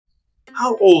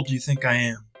How old do you think I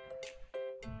am?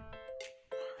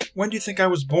 When do you think I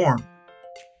was born?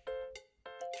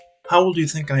 How old do you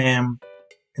think I am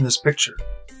in this picture?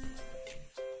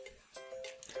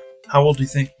 How old do you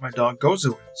think my dog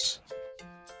Gozo is?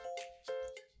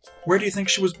 Where do you think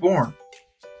she was born?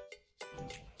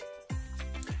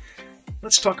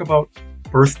 Let's talk about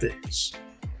birthdays.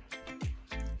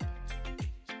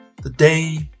 The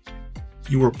day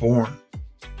you were born.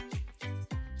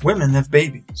 Women have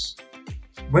babies.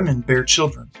 Women bear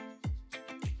children.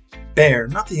 Bear,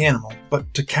 not the animal,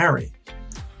 but to carry.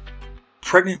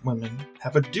 Pregnant women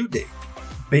have a due date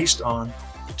based on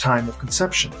the time of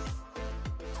conception.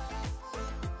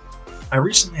 I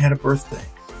recently had a birthday.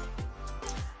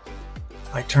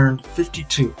 I turned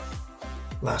 52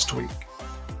 last week.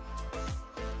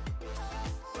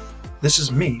 This is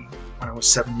me when I was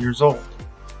 7 years old.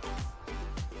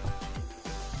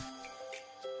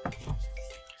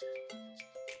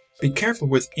 Be careful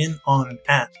with in, on, and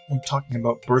at when talking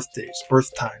about birthdays,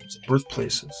 birth times, and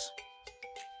birthplaces.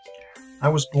 I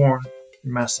was born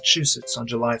in Massachusetts on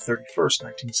July 31st,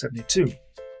 1972.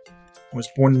 I was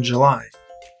born in July.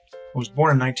 I was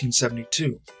born in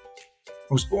 1972. I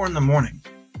was born in the morning.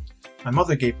 My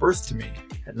mother gave birth to me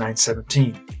at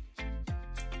 9:17.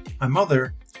 My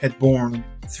mother had borne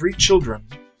 3 children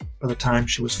by the time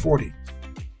she was 40.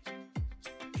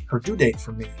 Her due date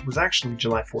for me was actually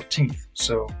July 14th,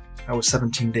 so I was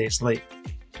 17 days late.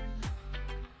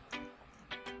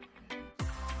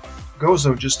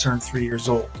 Gozo just turned 3 years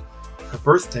old. Her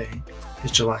birthday is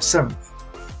July 7th.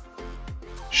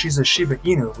 She's a Shiba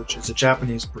Inu, which is a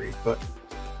Japanese breed, but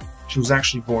she was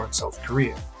actually born in South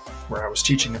Korea, where I was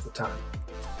teaching at the time.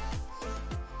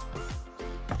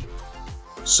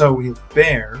 So we have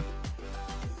bear,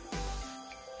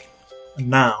 a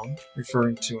noun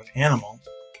referring to an animal,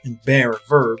 and bear, a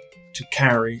verb, to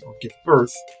carry or give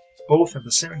birth. Both have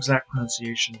the same exact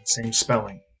pronunciation and same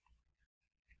spelling.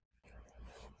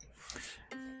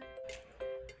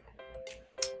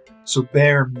 So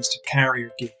bear means to carry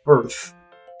or give birth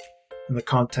in the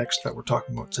context that we're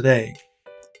talking about today.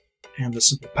 And the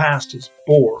simple past is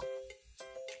bore,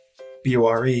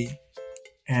 B-O-R-E,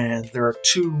 and there are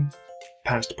 2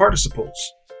 past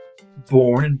participles,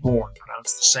 born and born,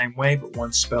 pronounced the same way, but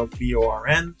one spelled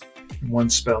B-O-R-N and one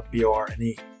spelled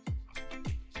B-O-R-N-E.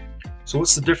 So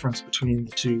what's the difference between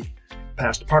the 2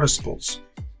 past participles?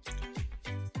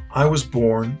 I was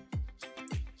born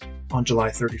on July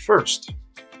 31st.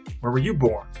 Where were you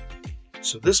born?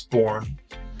 So this born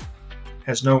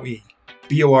has no E,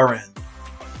 B-O-R-N,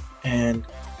 and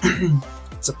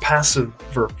it's a passive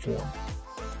verb form.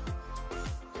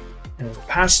 And in the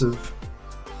passive,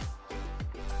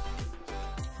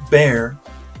 bear,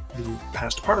 the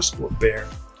past participle of bear,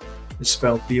 is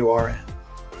spelled B-O-R-N.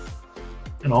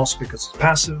 And also because it's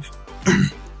passive,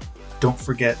 don't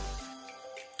forget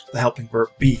the helping verb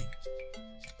be.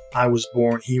 I was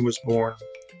born, he was born,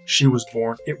 she was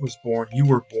born, it was born, you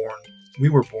were born, we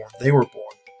were born, they were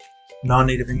born.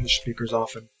 Non-native English speakers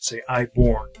often say I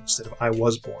born instead of I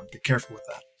was born. Be careful with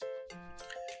that.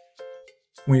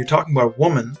 When you're talking about a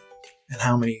woman and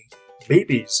how many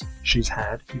babies she's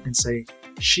had, you can say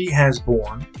she has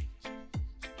born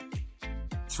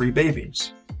 3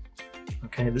 babies.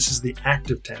 Okay, this is the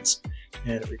active tense,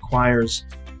 and it requires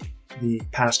the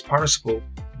past participle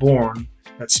born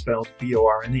that's spelled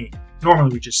B-O-R-N-E.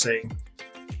 Normally we just say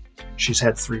she's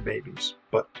had 3 babies,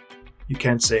 but you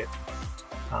can say it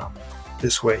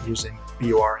this way using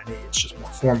B-O-R-N-E. It's just more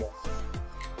formal.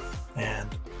 And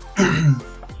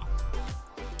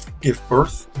give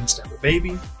birth means to have a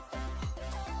baby.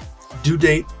 Due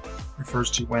date refers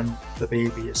to when the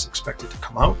baby is expected to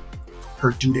come out.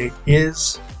 Her due date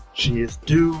is, she is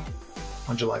due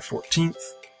on July 14th.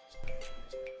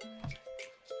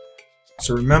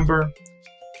 So remember,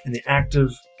 in the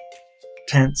active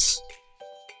tense,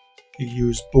 you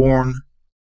use born,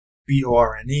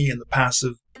 B-O-R-N-E, and the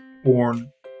passive,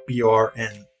 born,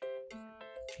 B-O-R-N.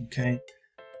 Okay?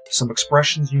 Some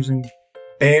expressions using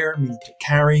bear, meaning to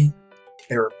carry,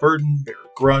 bear a burden, bear a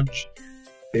grudge,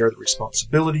 bear the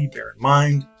responsibility, bear in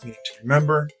mind, meaning to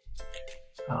remember.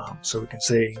 So we can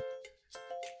say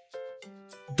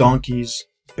donkeys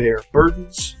bear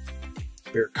burdens,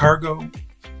 bear cargo.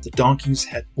 The donkeys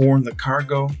had borne the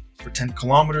cargo for 10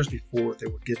 kilometers before they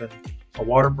were given a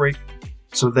water break.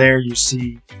 So there you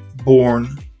see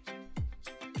born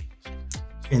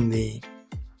in the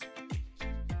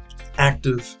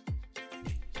active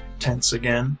tense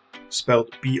again,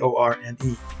 spelled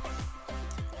B-O-R-N-E.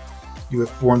 You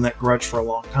have borne that grudge for a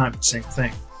long time, the same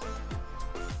thing.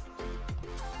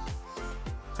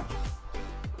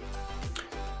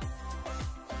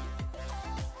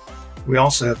 We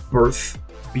also have berth,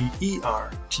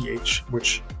 B-E-R-T-H,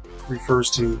 which refers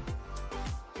to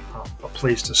a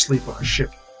place to sleep on a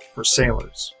ship for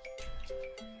sailors.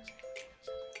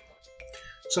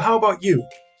 So how about you?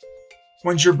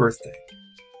 When's your birthday?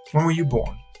 When were you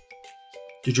born?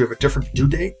 Did you have a different due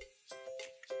date?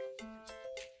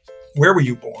 Where were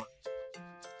you born?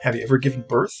 Have you ever given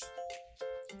birth?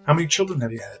 How many children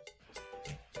have you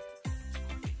had?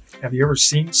 Have you ever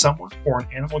seen someone or an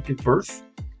animal give birth?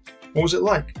 What was it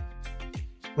like?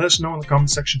 Let us know in the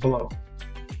comment section below.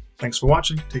 Thanks for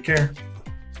watching. Take care.